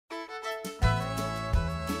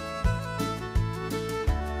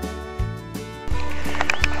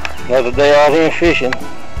Another day out here fishing.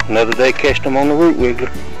 Another day catching them on the root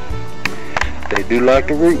wiggler. They do like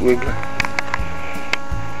the root wiggler.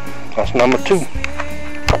 That's number 2.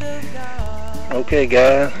 Okay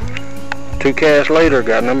guys, 2 casts later,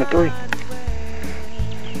 got number 3.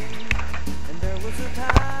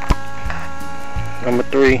 Number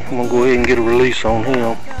 3, I'm gonna go ahead and get a release on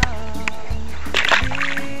him.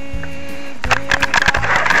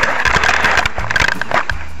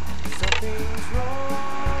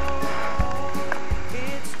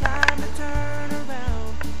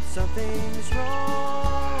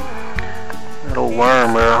 That old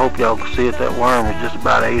worm there, I hope y'all can see it. That worm is just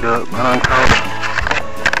about ate up. I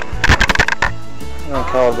done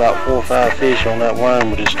caught about 4 or 5 fish on that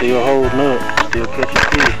worm, but it's still holding up, still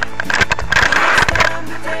catching fish.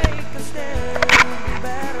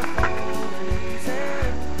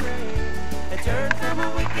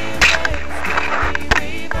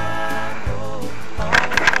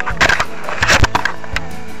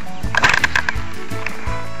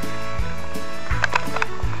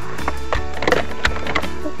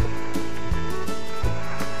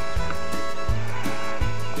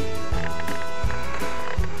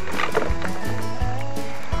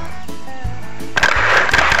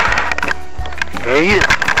 There he is.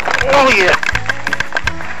 Oh yeah.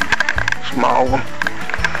 Small one.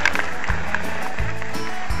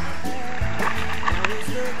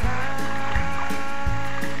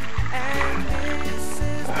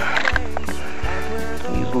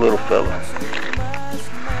 He's a little fella.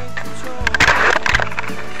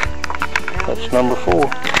 That's number 4.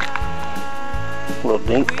 Little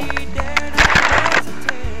dink.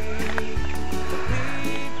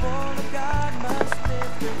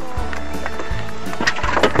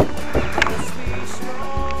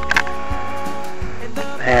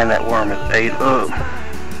 Man, that worm is ate up.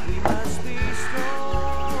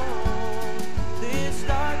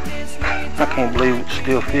 I can't believe it's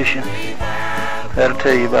still fishing. That'll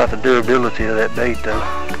tell you about the durability of that bait though.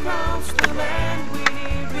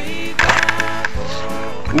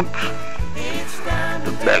 Oops.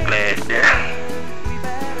 The backlash there.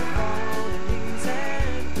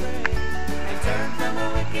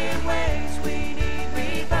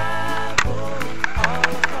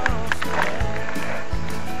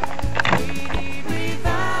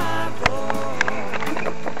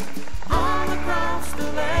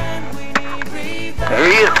 There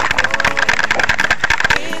he is.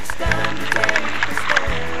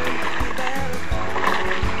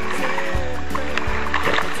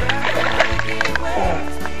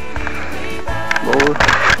 Lord.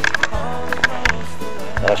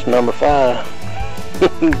 That's number 5.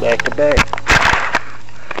 Back to back.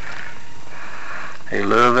 They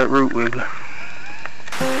love that root wiggler.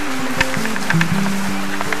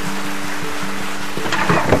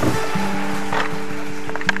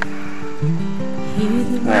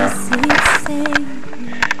 Now,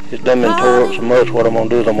 it's done been tore up so much, what I'm going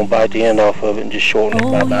to do is I'm going to bite the end off of it and just shorten it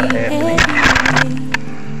by about a half an inch.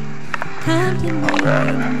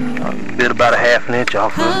 Alright, I'll bit about a half an inch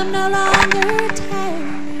off of it.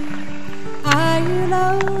 Are you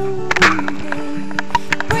lonely?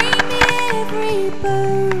 Bring me every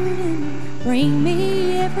burden, bring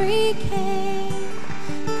me every care.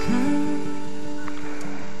 Come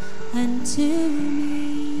unto me.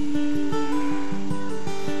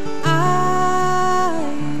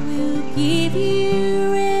 Give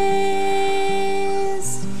you rest,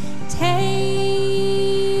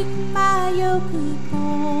 take my yoke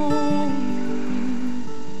upon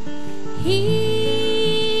you,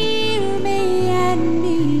 hear me and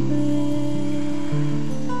be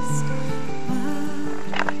blessed,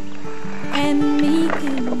 and meek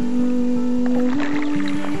and lowly,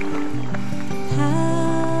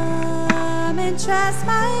 come and trust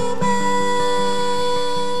my mind.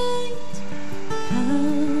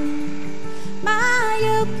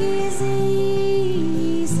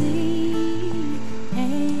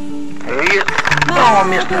 Oh, I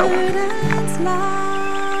missed that one.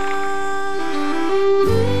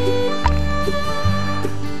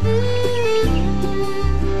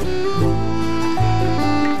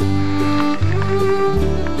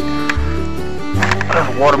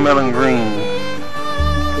 That's watermelon green.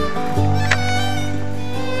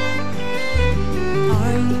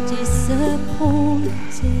 Are you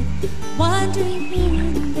disappointed, wandering here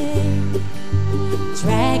and there,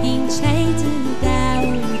 dragging chains of doubt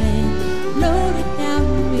and loaded down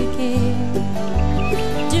with care,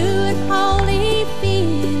 doing holy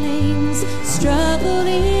feelings, struggle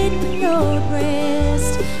in your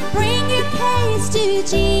breast? Bring your case to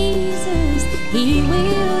Jesus, He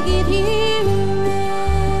will give you rest.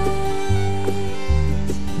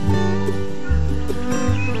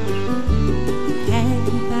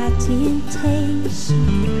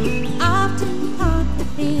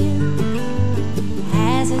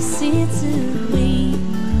 sense of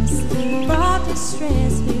weakness brought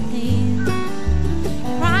distress within.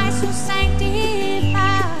 Christ will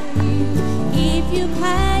sanctify you if you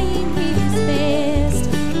claim His best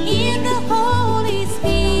in the Holy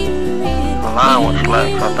Spirit. The line was slack,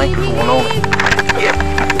 so I think there's one on it. Yep.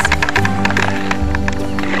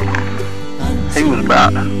 He was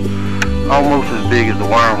about almost as big as the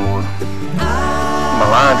worm was. My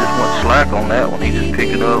line just went slack on that one. He just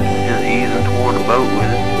picked it up and just easing toward the boat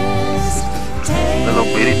with it. Little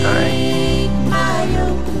bitty thing.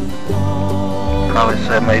 Probably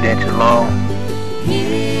 7-8 inches long.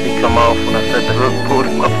 He come off when I set the hook and pulled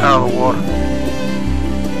him up out of the water.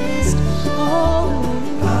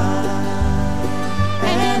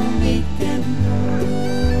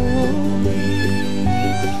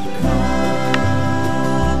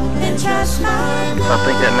 I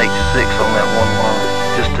think that makes 6 on that one worm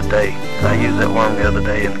just today. I used that worm the other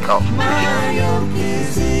day and caught some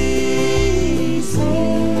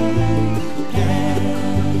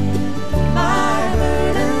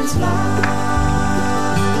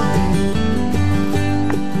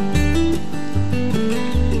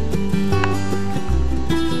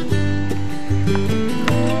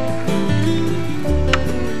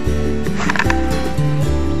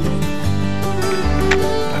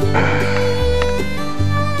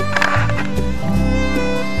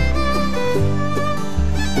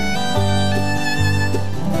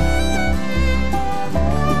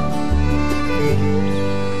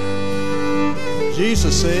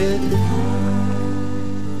Jesus said,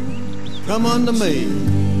 "Come unto me,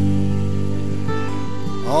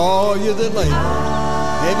 all you that labor,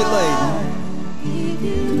 heavy laden,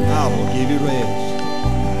 I will give you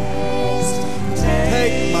rest.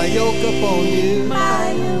 Take my yoke upon you,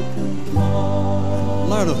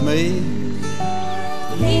 learn of me,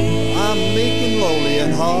 I'm meek and lowly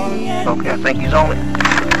in heart. Okay, I think he's on it.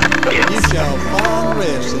 Yeah. You shall find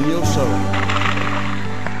rest in your soul."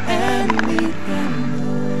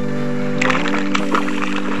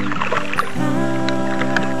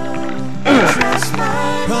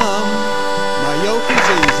 Come, my yoke is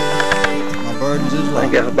easy, my burdens is light. I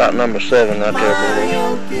think that's about number 7 right there,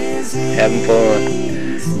 boys. Having fun.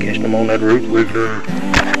 Catching them on that root wiggler.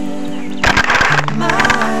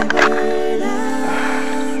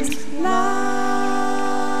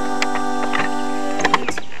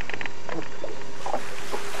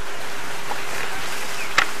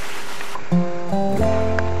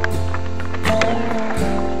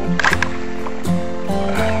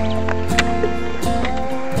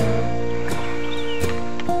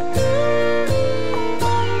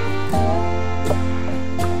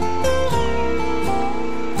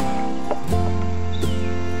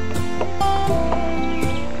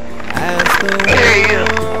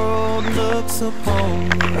 Upon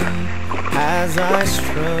me as I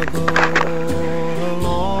struggle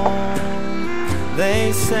along.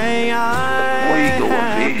 They say I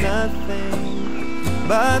have nothing,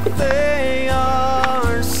 but they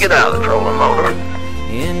are so. Get out of the trolling motor.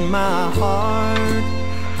 In my heart,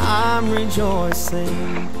 I'm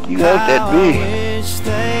rejoicing. You got that big. Wish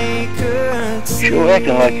they could see. Sure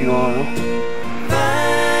acting like you are, though.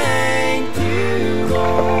 Thank you,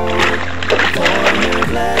 Lord, for your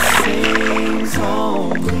blessings on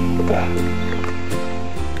me.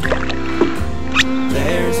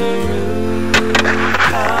 There's a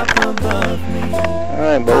rooftop above me.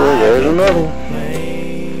 Alright, boy, there's another one.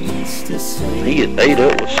 He gets ate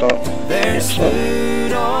up with something. There's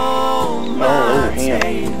food on my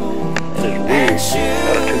table. That is weird.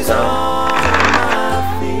 Shoes on my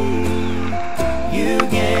feet. You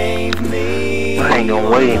gave me. I ain't gonna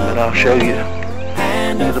weigh him, but I'll show you.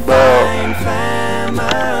 He's about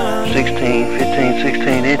 15,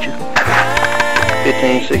 16 inches.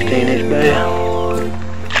 15, 16 inch bass.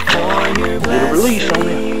 Little release on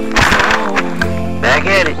him. Back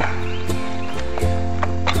at it.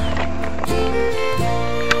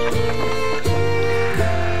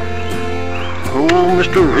 Oh,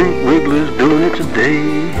 Mr. Root Wiggler's doing it today.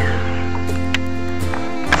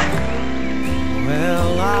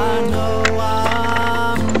 Well, I know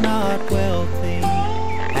I'm not wealthy,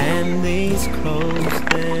 and these clothes,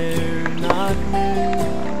 they're not new.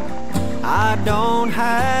 I don't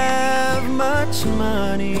have much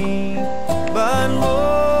money, but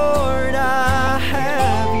Lord, I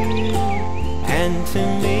have you, and to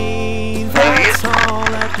me, that's all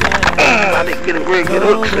that matters. I didn't get a very good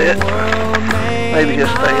hook set. Maybe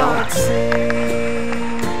just stay on it.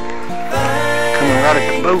 Coming right at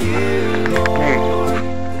the boat. There you go.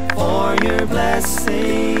 For your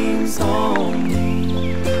blessings on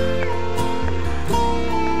me.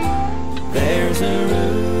 There's a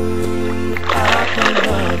roof up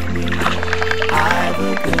above me.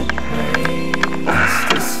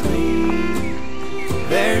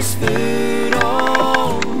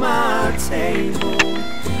 table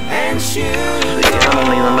and shoes I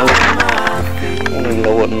don't even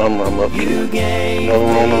know what number I'm up to. you gave No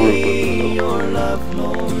one on the me roof. your love,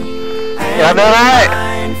 Lord. Yeah, I done alright.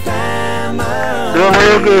 Family. Doing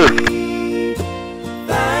real good.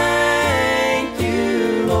 Thank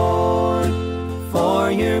you, Lord,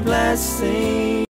 for your blessing